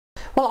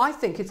Well, I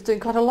think it's doing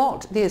quite a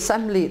lot. The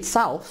Assembly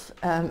itself,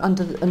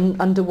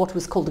 under what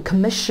was called the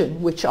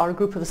Commission, which are a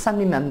group of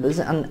Assembly members,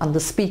 and the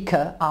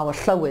Speaker, our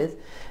Llywydd,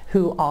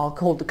 who are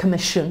called the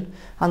Commission,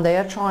 and they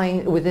are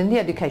trying within the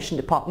Education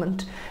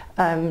Department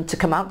to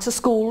come out to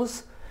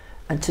schools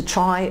and to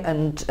try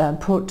and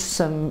put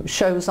some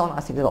shows on. I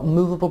think they've got a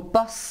movable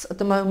bus at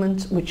the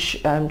moment, which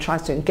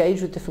tries to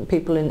engage with different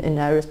people in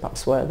areas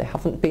perhaps where they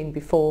haven't been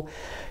before.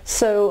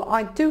 So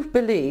I do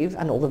believe,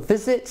 and all the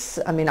visits,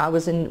 I mean, I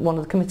was in one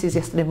of the committees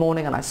yesterday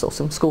morning and I saw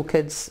some school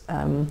kids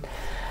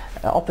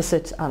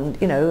opposite, and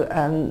you know,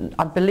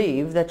 I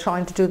believe they're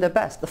trying to do their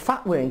best. The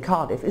fact we're in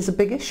Cardiff is a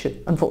big issue,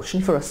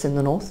 unfortunately, for us in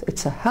the north.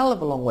 It's a hell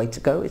of a long way to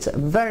go. It's a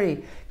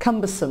very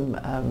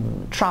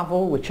cumbersome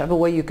travel, whichever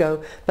way you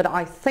go, but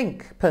I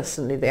think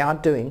personally they are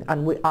doing,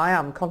 and I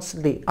am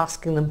constantly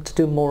asking them to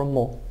do more and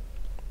more.